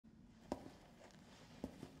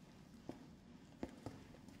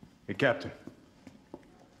Hey, Captain.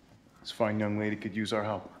 This fine young lady could use our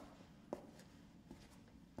help.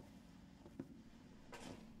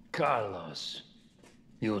 Carlos,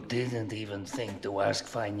 you didn't even think to ask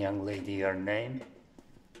fine young lady her name?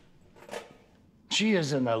 She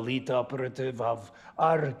is an elite operative of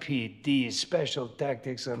RPD, Special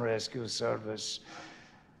Tactics and Rescue Service.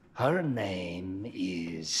 Her name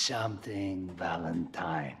is something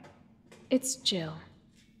Valentine. It's Jill.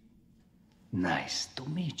 Nice to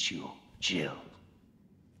meet you, Jill.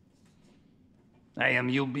 I am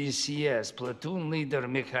UBCS Platoon Leader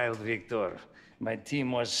Mikhail Viktor. My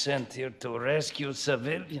team was sent here to rescue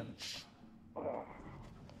civilians.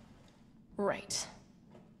 Right.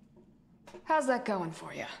 How's that going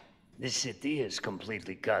for you? The city is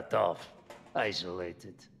completely cut off,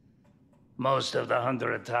 isolated. Most of the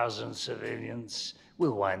 100,000 civilians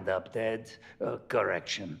will wind up dead.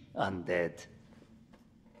 Correction, undead.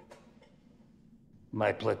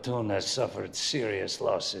 My platoon has suffered serious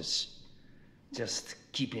losses. Just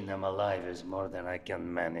keeping them alive is more than I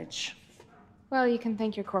can manage. Well, you can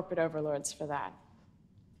thank your corporate overlords for that.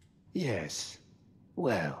 Yes.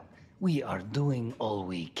 Well, we are doing all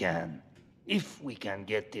we can. If we can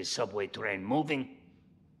get this subway train moving,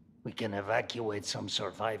 we can evacuate some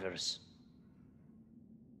survivors.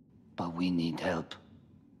 But we need help.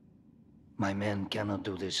 My men cannot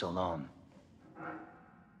do this alone.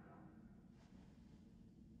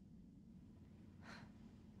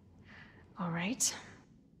 All right.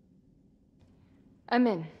 I'm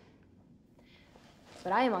in.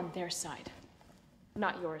 But I am on their side,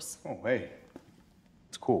 not yours. Oh, hey.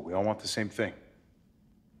 It's cool. We all want the same thing.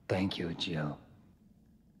 Thank you, Jill.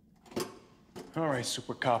 All right,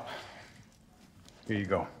 Super Cop. Here you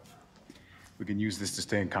go. We can use this to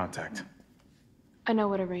stay in contact. I know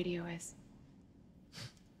what a radio is.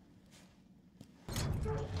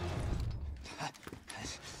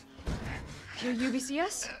 You're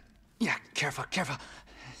UBCS? Yeah, careful.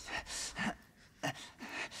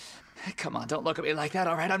 Come on, don't look at me like that,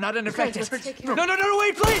 all right? I'm not infected. No,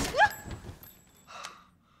 wait, please!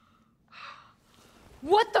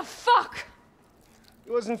 What the fuck? He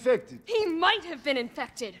was infected. He might have been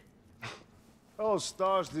infected. Oh,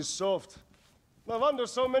 stars, this soft. No wonder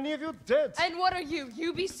so many of you dead. And what are you,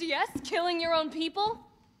 UBCS? Killing your own people?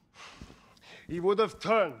 He would have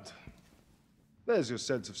turned. There's your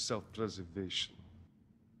sense of self-preservation.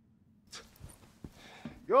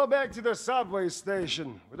 Go back to the subway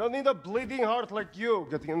station. We don't need a bleeding heart like you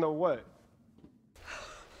getting in the way.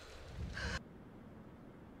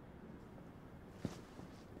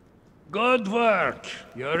 Good work.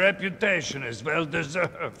 Your reputation is well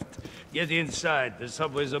deserved. Get inside. The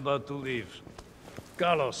subway's about to leave.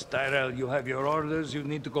 Carlos, Tyrell, you have your orders. You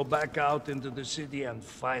need to go back out into the city and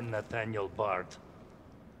find Nathaniel Bard.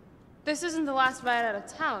 This isn't the last ride out of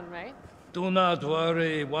town, right? Do not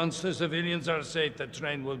worry. Once the civilians are safe, the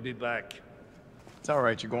train will be back. It's all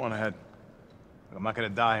right. You go on ahead. I'm not gonna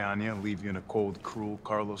die on you and leave you in a cold, cruel,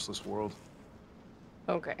 Carlosless world.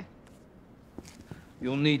 Okay.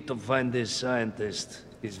 You need to find this scientist.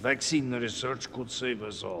 His vaccine research could save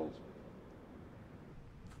us all.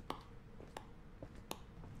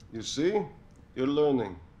 You see? You're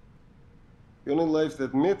learning. The only life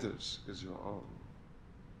that matters is your own.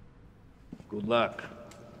 Good luck.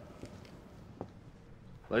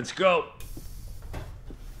 Let's go.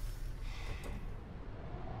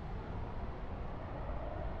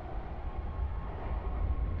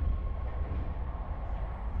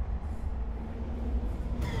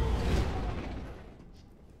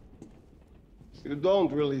 You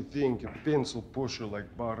don't really think a pencil pusher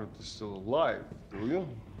like Barrett is still alive, do you?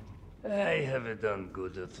 I have it on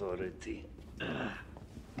good authority.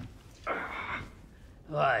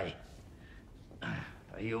 Why?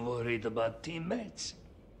 Are you worried about teammates?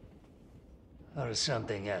 Or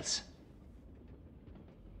something else?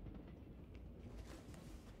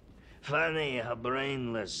 Funny how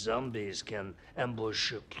brainless zombies can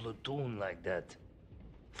ambush a platoon like that.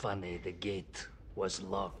 Funny the gate was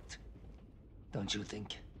locked. Don't you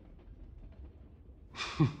think?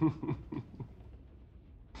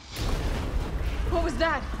 What was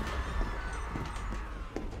that?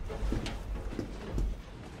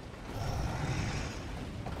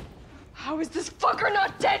 How is this fucker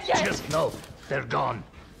not dead yet? Just know they're gone.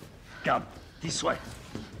 Come, this way.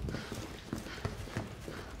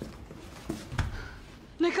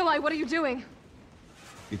 Nikolai, what are you doing?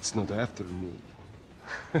 It's not after me.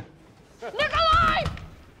 Nikolai!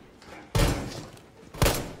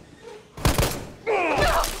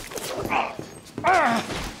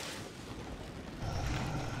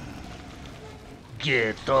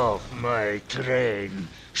 Get off my train,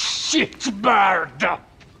 shitbird!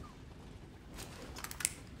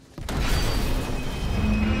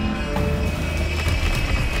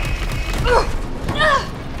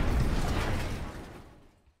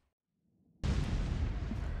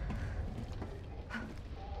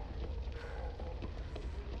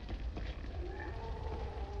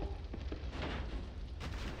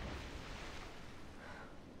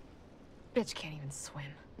 bitch can't even swim.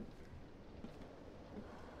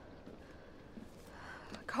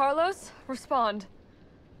 Carlos, respond.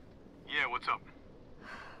 Yeah, what's up?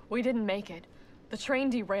 We didn't make it. The train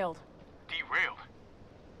derailed. Derailed?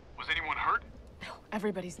 Was anyone hurt? No,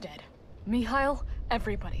 everybody's dead. Mikhail,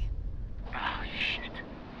 everybody. Ah, shit.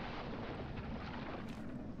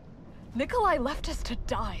 Nikolai left us to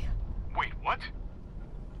die. Wait, what?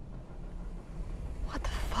 What the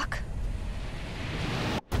fuck?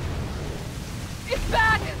 It's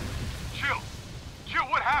back! Chill. Chill,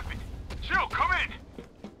 what happened? Chill, come in.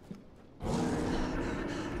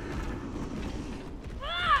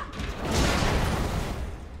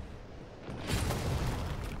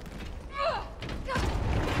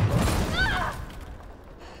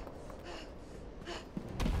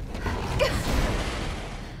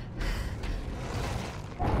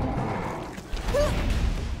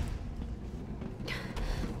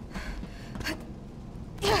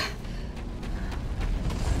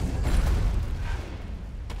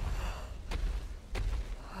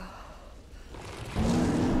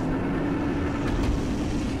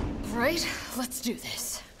 Right, let's do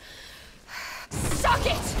this. Suck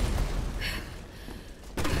it!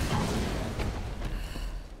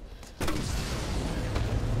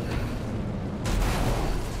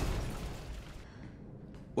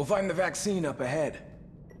 We'll find the vaccine up ahead.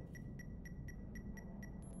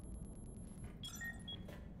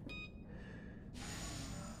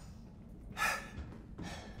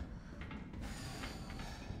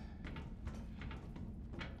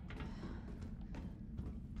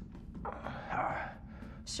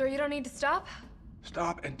 Sure you don't need to stop?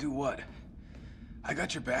 Stop and do what? I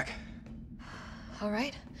got your back. All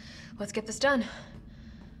right, let's get this done.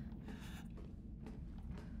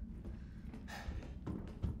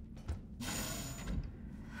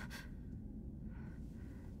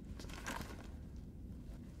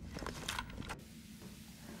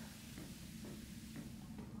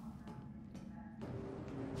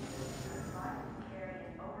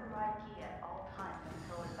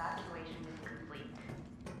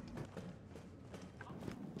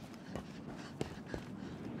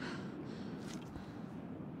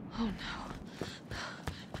 Oh no.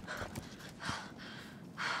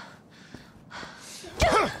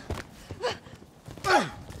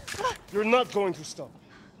 You're not going to stop.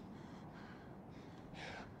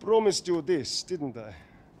 Promised you this, didn't I?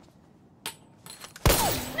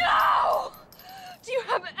 No! Do you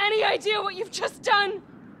have any idea what you've just done?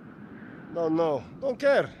 No, don't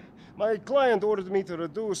care. My client ordered me to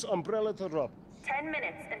reduce umbrella to rub. 10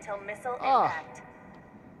 minutes until missile impact.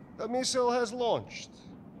 The missile has launched.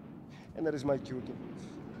 And that is my cue to leave.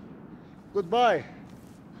 Goodbye,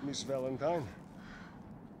 Miss Valentine.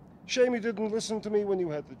 Shame you didn't listen to me when you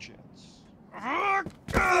had the chance.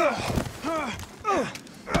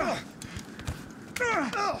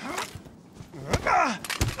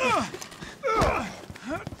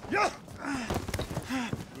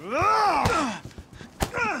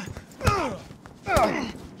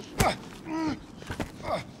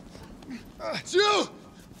 Jill!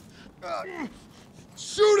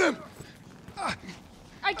 Shoot him!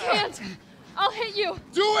 I can't! I'll hit you!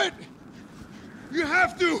 Do it! You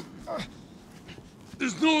have to!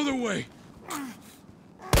 There's no other way.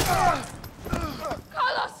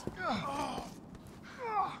 Carlos!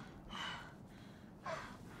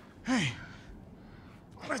 Hey,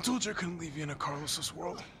 I told you I couldn't leave you in a Carlos's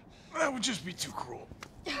world. That would just be too cruel.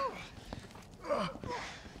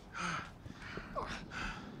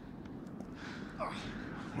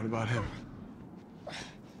 What about him?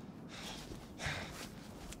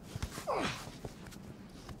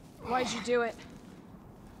 Why'd you do it?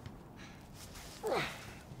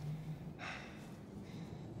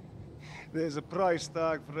 There's a price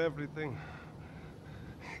tag for everything.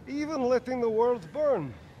 Even letting the world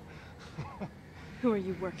burn. Who are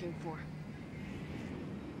you working for?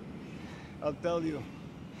 I'll tell you,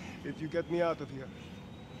 if you get me out of here.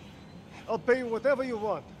 I'll pay you whatever you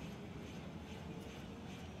want.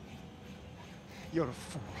 You're a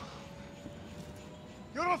fool.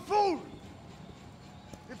 You're a fool!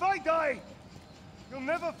 If I die, you'll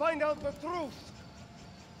never find out the truth.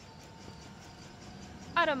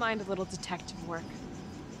 I don't mind a little detective work.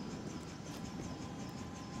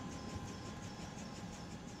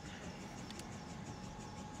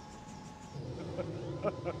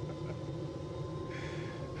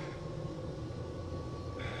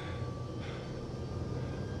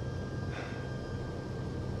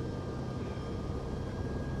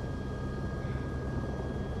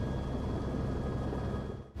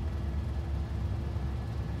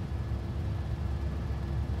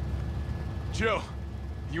 Jill,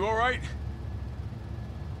 you all right?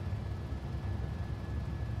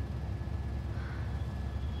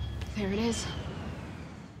 There it is.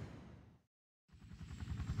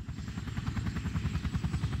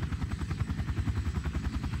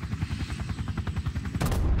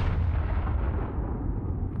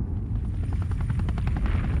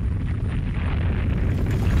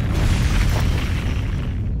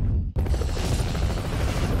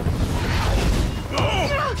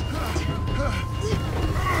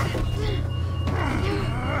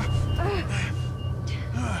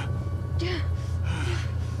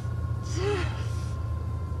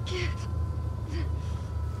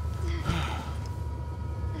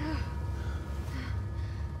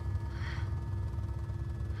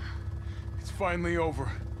 Finally over.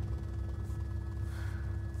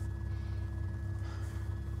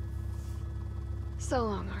 So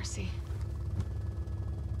long, RC.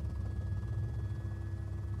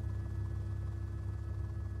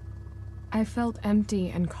 I felt empty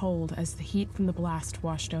and cold as the heat from the blast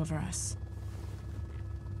washed over us.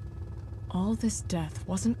 All this death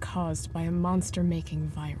wasn't caused by a monster-making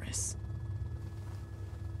virus.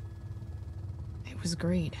 It was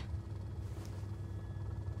greed.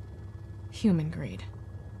 Human greed.